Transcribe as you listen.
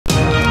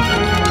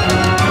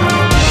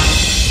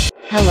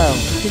Hello,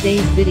 today's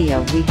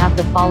video we have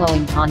the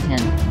following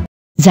content.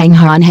 Zhang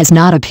Han has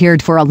not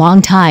appeared for a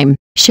long time,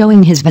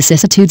 showing his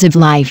vicissitudes of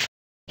life.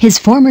 His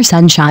former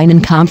sunshine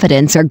and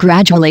confidence are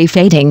gradually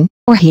fading,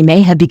 or he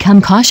may have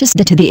become cautious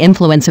due to the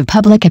influence of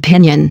public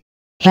opinion.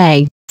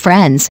 Hey,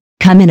 friends,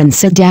 come in and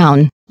sit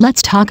down,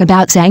 let's talk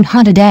about Zhang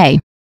Han today.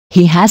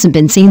 He hasn't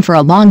been seen for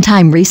a long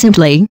time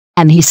recently,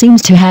 and he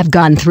seems to have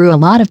gone through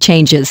a lot of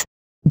changes.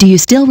 Do you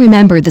still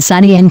remember the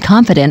sunny and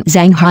confident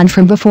Zhang Han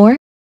from before?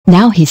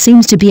 Now he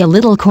seems to be a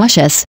little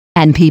cautious,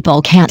 and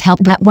people can't help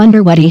but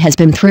wonder what he has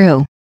been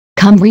through.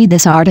 Come read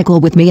this article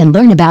with me and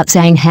learn about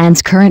Zhang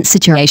Han's current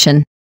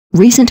situation.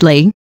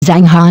 Recently,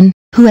 Zhang Han,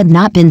 who had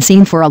not been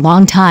seen for a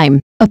long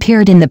time,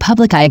 appeared in the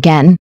public eye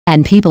again,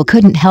 and people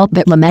couldn't help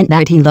but lament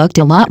that he looked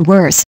a lot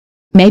worse.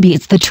 Maybe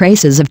it's the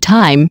traces of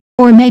time,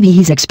 or maybe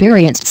he's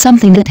experienced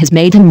something that has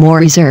made him more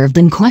reserved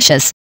and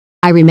cautious.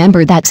 I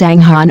remember that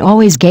Zhang Han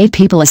always gave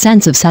people a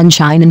sense of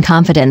sunshine and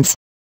confidence.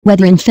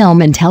 Whether in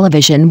film and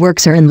television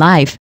works or in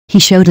life, he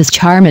showed his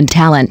charm and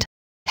talent.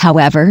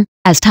 However,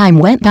 as time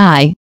went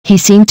by, he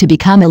seemed to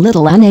become a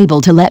little unable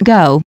to let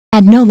go,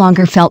 and no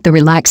longer felt the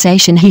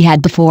relaxation he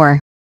had before.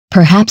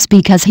 Perhaps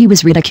because he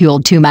was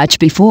ridiculed too much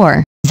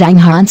before, Zhang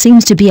Han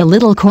seems to be a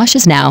little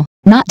cautious now,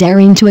 not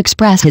daring to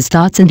express his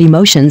thoughts and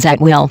emotions at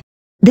will.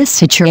 This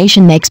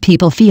situation makes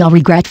people feel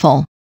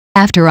regretful.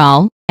 After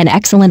all, an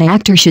excellent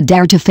actor should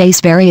dare to face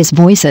various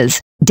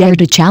voices, dare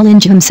to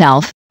challenge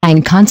himself,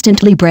 and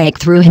constantly break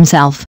through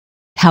himself.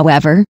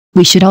 However,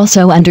 we should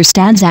also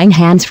understand Zhang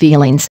Han's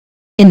feelings.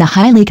 In the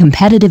highly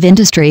competitive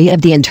industry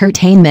of the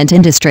entertainment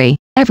industry,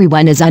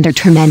 everyone is under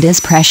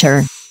tremendous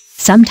pressure.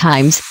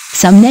 Sometimes,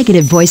 some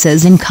negative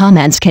voices and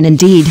comments can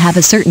indeed have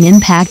a certain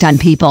impact on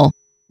people.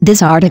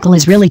 This article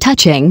is really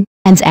touching,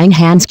 and Zhang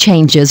Han's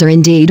changes are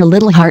indeed a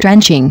little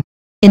heart-wrenching.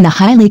 In the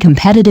highly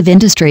competitive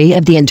industry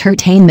of the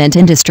entertainment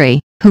industry,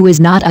 who is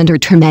not under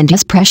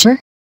tremendous pressure?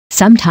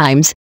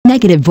 Sometimes,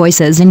 negative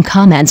voices and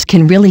comments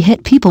can really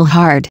hit people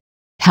hard.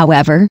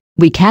 However,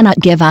 we cannot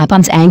give up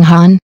on Zhang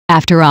Han.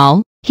 After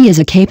all, he is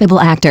a capable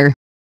actor.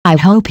 I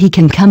hope he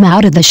can come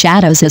out of the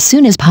shadows as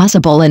soon as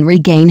possible and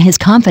regain his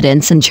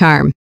confidence and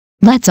charm.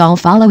 Let's all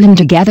follow him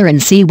together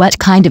and see what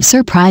kind of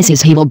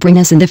surprises he will bring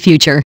us in the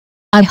future.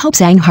 I hope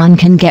Zhang Han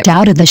can get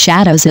out of the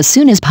shadows as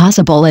soon as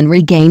possible and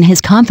regain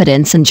his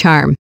confidence and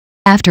charm.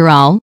 After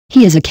all,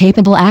 he is a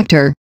capable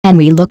actor, and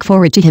we look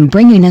forward to him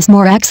bringing us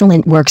more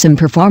excellent works and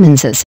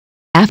performances.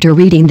 After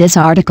reading this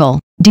article,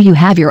 do you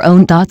have your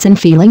own thoughts and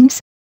feelings?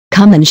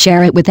 Come and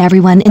share it with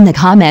everyone in the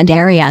comment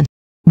area.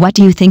 What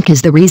do you think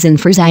is the reason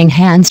for Zhang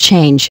Han's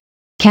change?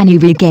 Can he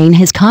regain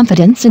his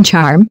confidence and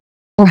charm?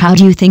 Or how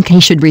do you think he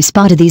should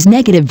respond to these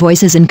negative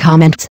voices and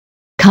comments?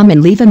 Come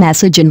and leave a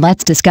message and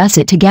let's discuss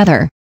it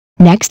together.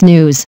 Next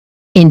news.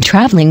 In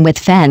Traveling with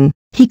Feng,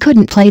 he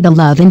couldn't play the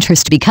love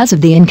interest because of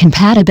the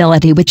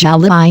incompatibility with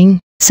Zhao Liying,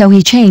 so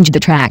he changed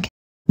the track.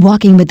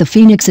 Walking with the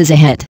Phoenix is a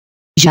hit.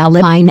 Zhao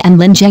Liying and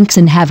Lin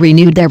Zhengxin have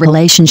renewed their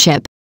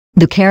relationship.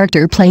 The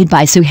character played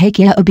by Su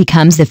Haiqiao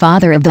becomes the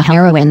father of the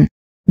heroine.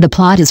 The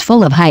plot is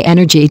full of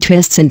high-energy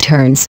twists and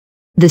turns.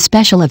 The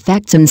special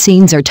effects and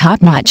scenes are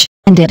top-notch,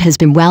 and it has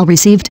been well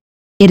received.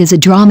 It is a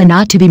drama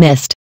not to be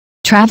missed.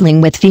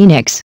 Traveling with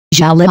Phoenix,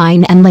 Zhao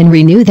Liying and Lin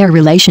renew their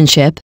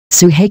relationship,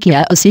 Su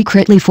Haiqiao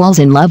secretly falls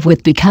in love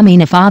with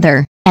becoming a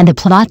father, and the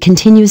plot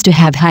continues to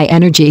have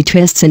high-energy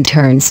twists and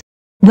turns.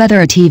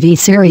 Whether a TV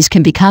series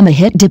can become a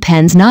hit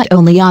depends not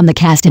only on the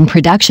cast and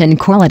production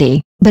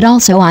quality, but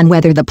also on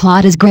whether the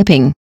plot is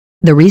gripping.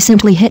 The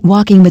recently hit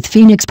Walking with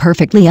Phoenix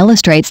perfectly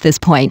illustrates this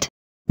point.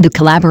 The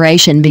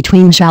collaboration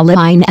between Zhao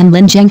Liying and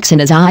Lin Zhengxin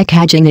is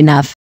eye-catching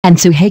enough, and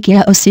Su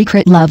Haiqiao's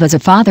secret love as a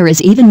father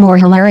is even more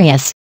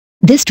hilarious.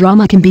 This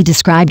drama can be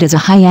described as a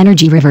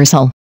high-energy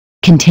reversal.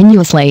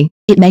 Continuously,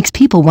 it makes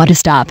people want to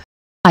stop.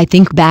 I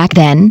think back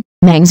then,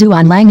 Mang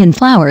Zuanlang in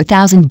Flower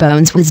Thousand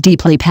Bones was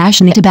deeply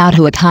passionate about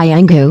Hua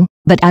Tiangu,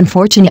 but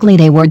unfortunately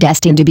they were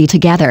destined to be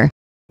together.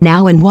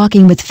 Now in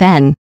Walking with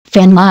Feng,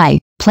 Fen Lai,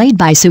 played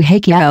by Su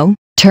Haiqiao,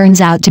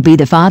 turns out to be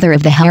the father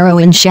of the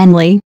heroine Shen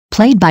Li,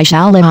 played by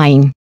Zhao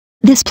Liying.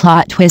 This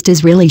plot twist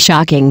is really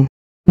shocking.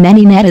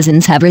 Many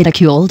netizens have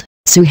ridiculed,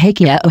 Su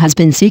Haiqiao has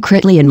been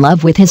secretly in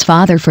love with his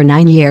father for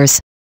 9 years.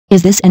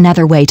 Is this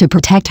another way to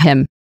protect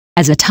him?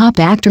 As a top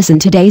actress in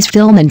today's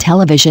film and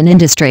television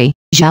industry,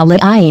 Zhao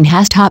Liying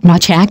has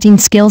top-notch acting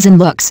skills and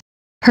looks.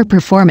 Her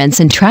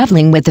performance in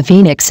Traveling with the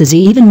Phoenix is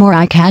even more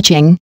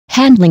eye-catching,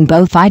 handling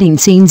both fighting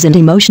scenes and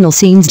emotional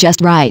scenes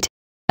just right.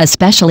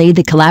 Especially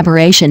the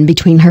collaboration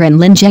between her and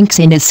Lin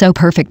Zhengxin is so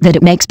perfect that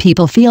it makes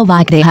people feel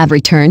like they have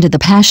returned to the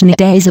passionate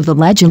days of the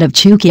legend of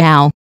Chu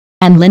Qiao.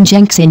 And Lin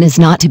Zhengxin is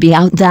not to be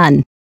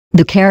outdone.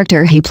 The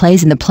character he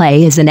plays in the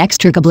play is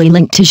inextricably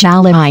linked to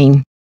Zhao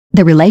Liying.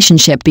 The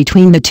relationship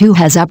between the two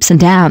has ups and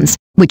downs,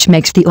 which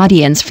makes the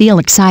audience feel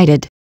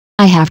excited.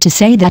 I have to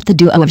say that the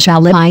duo of Zhao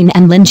Liying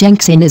and Lin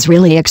Zhengxin is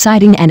really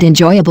exciting and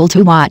enjoyable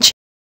to watch.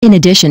 In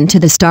addition to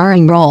the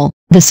starring role,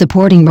 the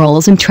supporting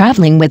roles in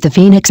Traveling with the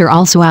Phoenix are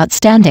also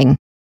outstanding.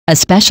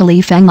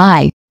 Especially Feng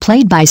Lai,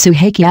 played by Su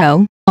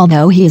Haiqiao,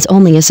 although he is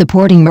only a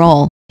supporting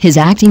role, His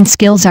acting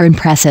skills are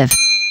impressive.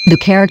 The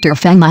character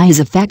Feng Mai is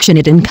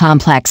affectionate and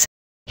complex.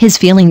 His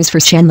feelings for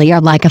Shenli are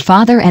like a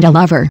father and a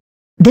lover.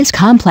 This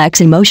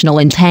complex emotional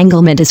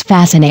entanglement is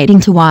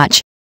fascinating to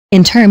watch.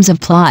 In terms of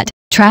plot,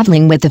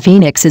 Traveling with the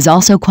Phoenix is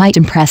also quite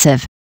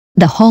impressive.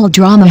 The whole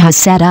drama has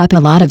set up a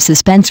lot of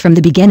suspense from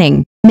the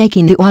beginning,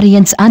 making the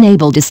audience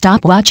unable to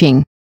stop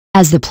watching.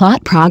 As the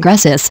plot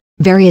progresses,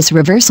 various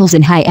reversals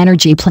and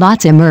high-energy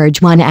plots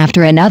emerge one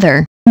after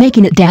another,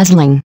 making it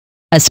dazzling.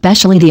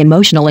 Especially the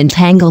emotional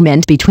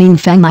entanglement between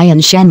Feng Mai and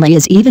Shenli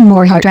is even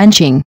more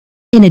heart-wrenching.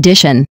 In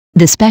addition,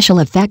 the special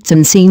effects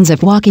and scenes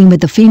of Walking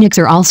with the Phoenix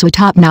are also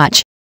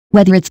top-notch.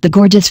 Whether it's the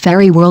gorgeous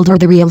fairy world or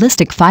the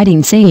realistic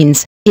fighting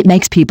scenes, it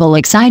makes people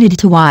excited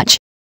to watch.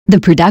 The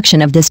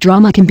production of this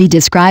drama can be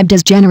described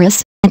as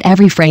generous, and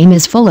every frame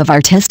is full of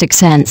artistic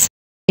sense.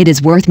 It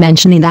is worth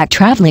mentioning that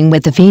Traveling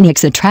with the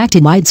Phoenix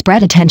attracted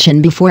widespread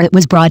attention before it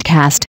was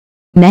broadcast.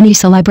 Many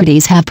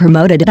celebrities have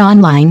promoted it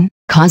online,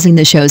 causing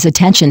the show's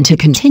attention to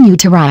continue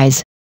to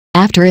rise.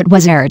 After it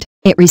was aired,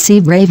 it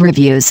received rave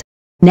reviews.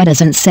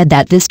 Netizens said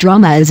that this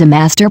drama is a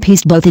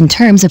masterpiece both in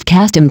terms of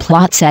cast and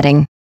plot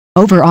setting.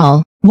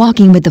 Overall,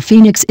 Walking with the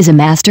Phoenix is a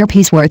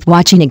masterpiece worth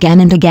watching again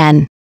and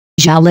again.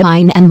 Zhao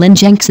Lin and Lin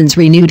Jenkson's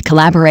renewed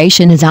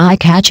collaboration is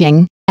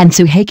eye-catching, and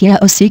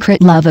Suhakyo's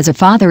secret love as a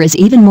father is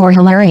even more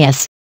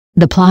hilarious.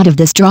 The plot of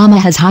this drama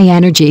has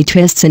high-energy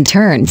twists and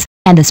turns,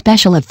 and the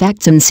special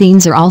effects and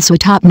scenes are also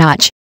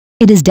top-notch.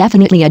 It is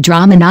definitely a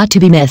drama not to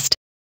be missed.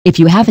 If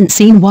you haven't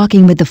seen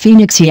Walking with the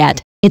Phoenix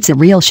yet, it's a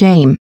real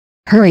shame.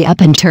 Hurry up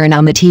and turn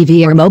on the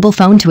TV or mobile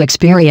phone to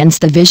experience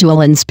the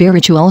visual and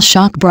spiritual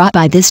shock brought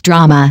by this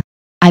drama.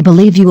 I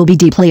believe you will be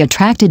deeply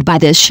attracted by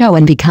this show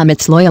and become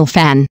its loyal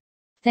fan.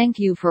 Thank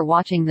you for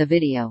watching the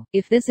video.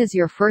 If this is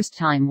your first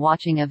time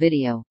watching a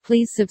video,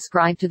 please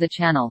subscribe to the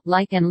channel,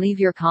 like and leave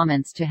your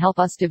comments to help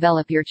us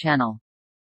develop your channel.